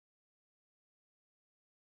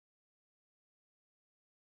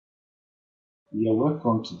You are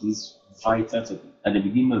welcome to this vital topic. At the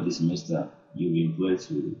beginning of the semester, you'll be employed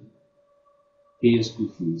to pay your school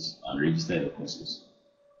fees and register your courses.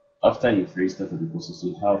 After you've registered for the courses,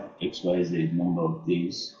 you have XYZ number of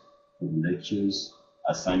days for the lectures,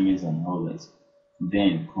 assignments, and all that.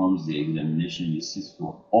 Then comes the examination. You sit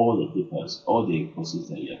for all the papers, all the courses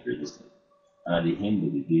that you have registered. And at the end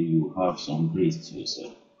of the day, you have some grades to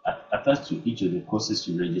yourself. Attached to each of the courses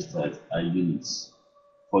you registered are units.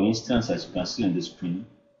 For instance, as you can see on the screen,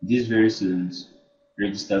 these very students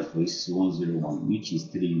registered for ACC 101, which is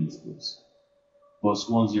 3 units course, plus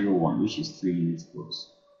 101, which is 3 units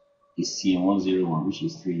course, is CM 101, which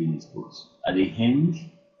is 3 units course. At the end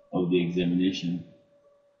of the examination,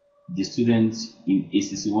 the student in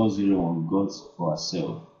ACC 101 got for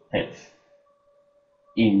herself F.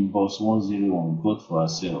 In BOS 101 got for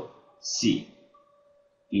herself C.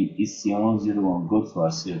 In ACC 101 got for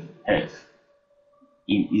herself F.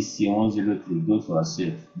 In EC 103 got for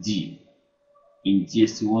herself D. In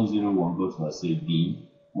GST 101 got for herself B.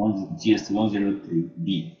 GST 103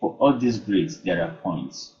 B. For all these grades, there are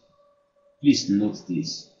points. Please note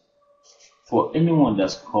this. For anyone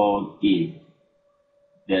that's called A,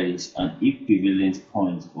 there is an equivalent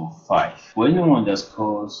point of 5. For anyone that's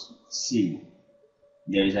called C,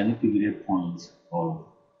 there is an equivalent point of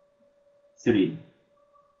 3.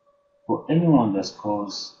 For anyone that's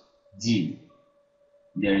called D,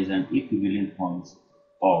 there is an equivalent point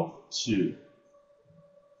of 2.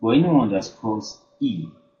 For anyone that's called E,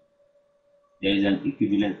 there is an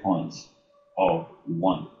equivalent point of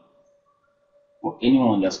 1. For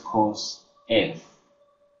anyone that's called F,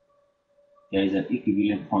 there is an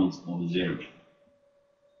equivalent point of 0.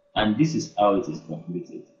 And this is how it is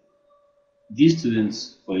calculated. These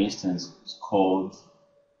students, for instance, scored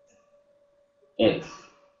F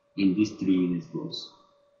in these 3 unit course.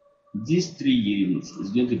 These 3 units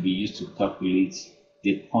is going to be used to calculate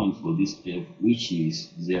the point for this F, which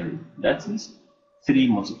is 0. That is 3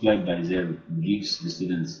 multiplied by 0 gives the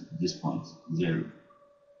students this point, 0.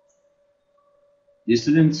 The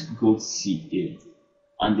student got CA,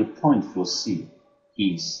 and the point for C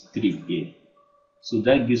is 3A. So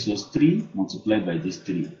that gives us 3 multiplied by this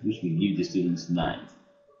 3, which will give the students 9.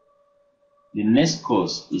 The next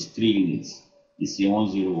course is 3 units, is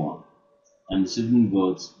C101, and the student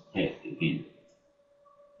got F again.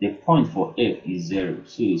 The point for F is 0,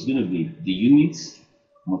 so it's going to be the units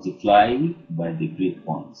multiplied by the grade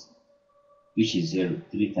point, which is 0.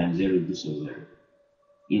 3 times 0 gives us 0.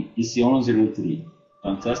 In EC103,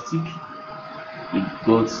 fantastic, it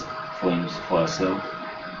got for herself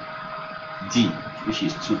D, which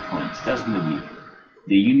is 2 points. That's going to be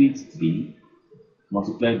the unit 3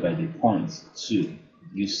 multiplied by the point 2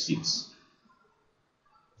 gives 6.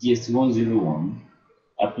 GST 101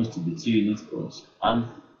 happens to be 2 unit course, and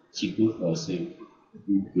she got for herself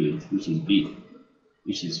good grade, which is B,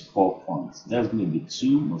 which is 4 points. That's going to be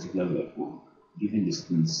 2 multiplied by 4, giving the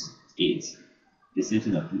students 8. The same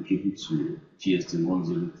thing applicable to GST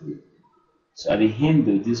 103. So at the end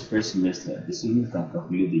of this first semester, the student can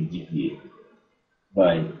calculate the GPA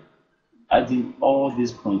by adding all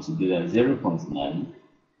these points together: 0.9,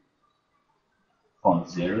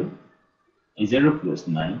 0.0, and 0 plus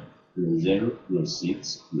 9 plus 0 plus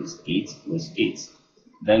 6 plus 8 plus 8.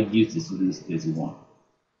 That gives the students 31.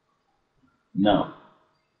 Now,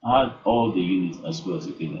 add all the units as well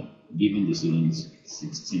together, giving the students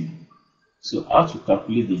 16. So how to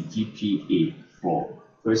calculate the GPA for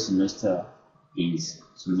first semester is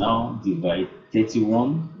to now divide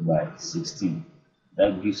 31 by 16.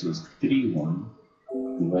 That gives us 31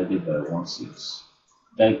 divided by 16.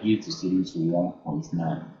 That gives the students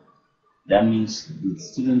 1.9. That means the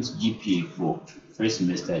student's GPA for first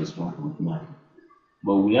semester is 1.9.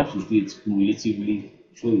 But we have to do it cumulatively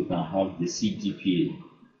so we can have the CGPA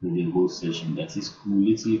for the whole session. That is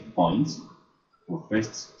cumulative points for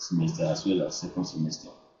first semester as well as second semester.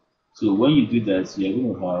 So when you do that, you're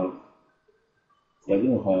going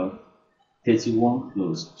to have 31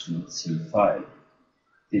 plus 25.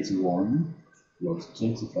 31 plus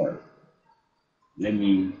 25. Let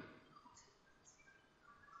me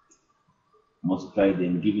multiply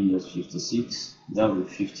them, giving us 56. That will be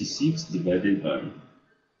 56 divided by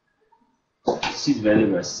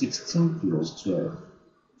 16 plus 12.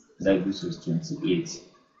 That gives us 28.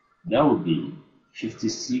 That would be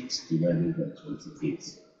 56 divided by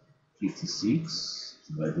 28. 56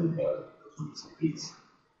 divided by 28.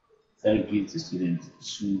 That gives the student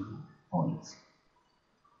 2 points.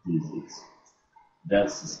 This is it. That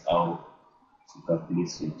is how to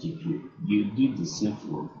calculate your GPA. You do the same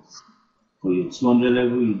for your 200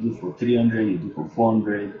 level, you do for 300, you do for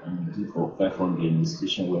 400, and you do for 500 in the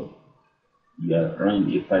situation where you are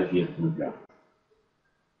running a 5-year program.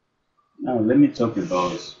 Now let me talk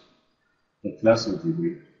about the class of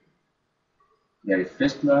degree. There is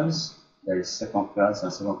first class, there is second class,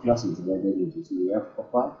 and second class is divided into two. We have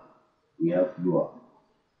upper, we have lower.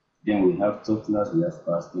 Then we have third class, we have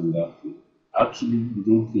pass, then we have fail. Actually, you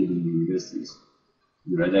don't fail in the universities.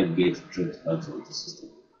 You rather get dropped out of the system.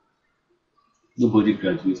 Nobody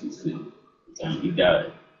graduates with fail. You can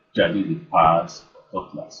either graduate with pass or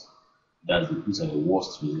third class. Those are the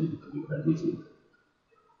worst results you can be graduated with.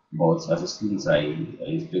 But as a student, I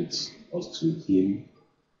expect us to aim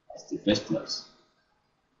as the first class,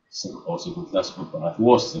 or second class upper, at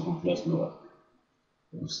worst second class lower.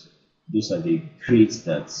 Those are the grades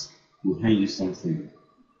that will hand you something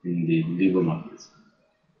in the labor market.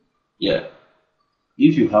 Yeah,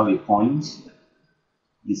 if you have a point,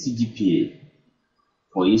 the CGPA,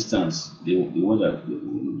 for instance, the one that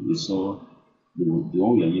we saw, the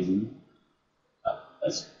one we are using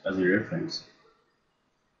as a reference,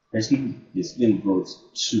 actually the student brought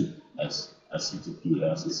 2 as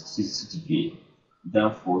CGPA, as a CGPA.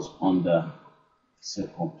 That falls under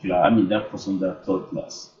second class. I mean, that falls under third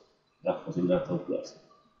class. That falls under third class.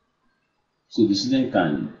 So the student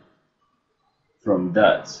can, from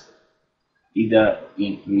that, either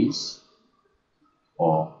increase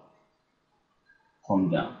or come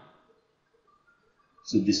down.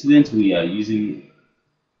 So the student we are using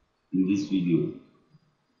in this video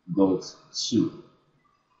got 2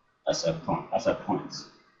 as a point.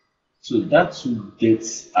 So that 2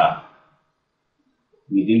 gets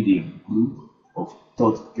within the group of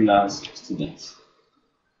third class students.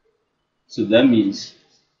 So that means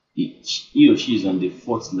he or she is on the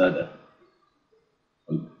 4th ladder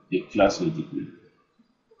of the class or degree.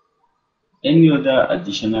 Any other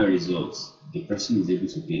additional results the person is able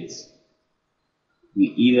to get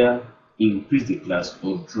will either increase the class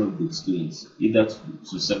or drop the students, either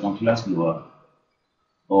to second class lower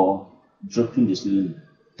or dropping the student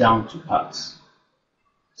down to pass.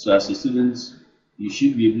 So as a student, you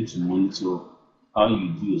should be able to monitor how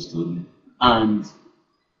you do your study and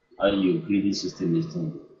how your grading system is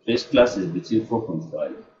done. First class is between 4.5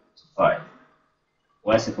 to 5,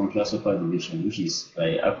 while second class upper division, which is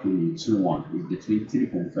by acronym 2-1, is between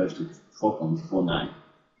 3.5 to 4.49,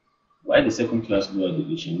 while the second class lower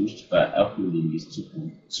division, which by acronym is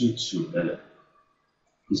 2.22,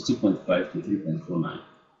 is 2.5 to 3.49.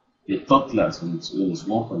 The third class on its own is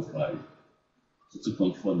 1.5 to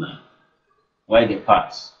 2.49, while the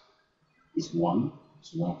pass is 1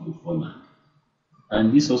 to 1.49.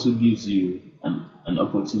 And this also gives you an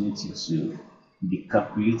opportunity to be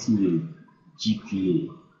calculating your GPA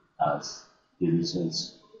as the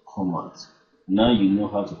results come out. Now you know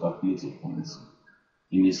how to calculate your points.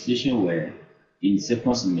 In a situation where in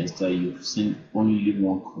second semester you've seen only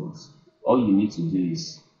one course, all you need to do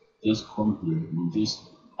is just come here and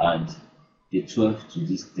just add the 12 to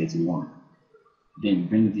this 31, then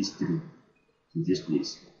bring this 3 to this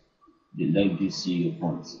place. Then that gives you your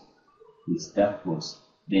points with that course.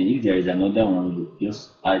 Then if there is another one, you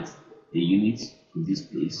just add the unit to this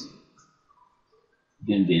place.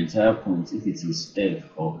 Then the entire point, if it is F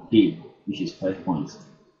or A, which is 5 points,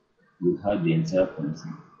 you add the entire point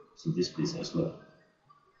to this place as well.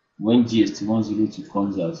 When GST 102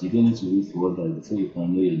 comes out, you don't need to wait for that before you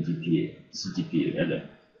can know your GPA, CGPA rather.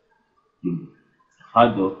 You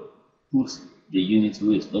add up, put the unit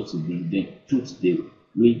where it ought to be, then put the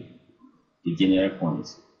way the general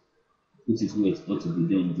point, put it where it ought to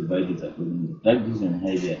be, then divide it accordingly. That gives an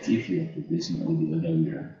idea if you are progressing or the other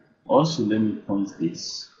way around. Also, let me point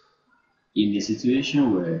this: in a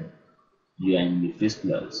situation where you are in the first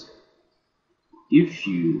class, if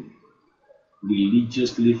you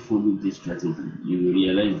religiously follow this strategy, you will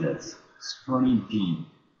realize that scoring B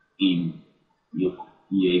in your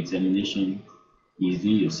examination is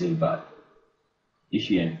doing yourself bad. If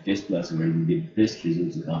you are in first class already, the best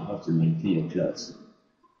result you can have to maintain your class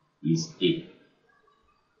is A.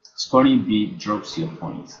 Scoring B drops your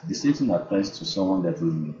points. The same thing applies to someone that is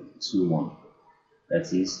in 2-1,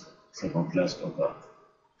 that is second class upper.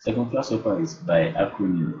 Second class upper is by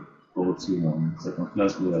acronym called 2-1. Second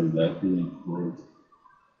class lower is by acronym called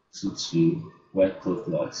 2-2, while third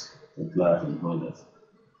class and all that.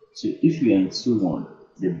 So if you are in 2-1,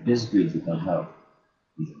 the best grade you can have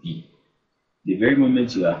is B. The very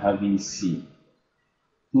moment you are having C,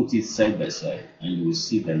 put it side by side and you will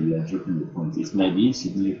see that you are dropping the point. It might be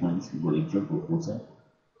insignificant, but a drop of water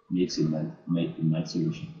makes a mighty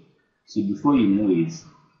solution. So before you know it,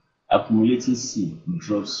 accumulating C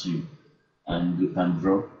drops you, and you can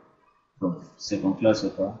drop from second class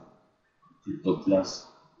upper to third class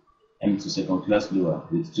and to second class lower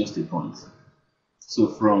with just a point. So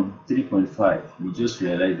from 3.5, you just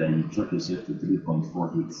realize that you drop yourself to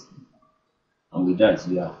 3.48. And with that,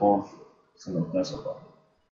 you are off 7 class upper.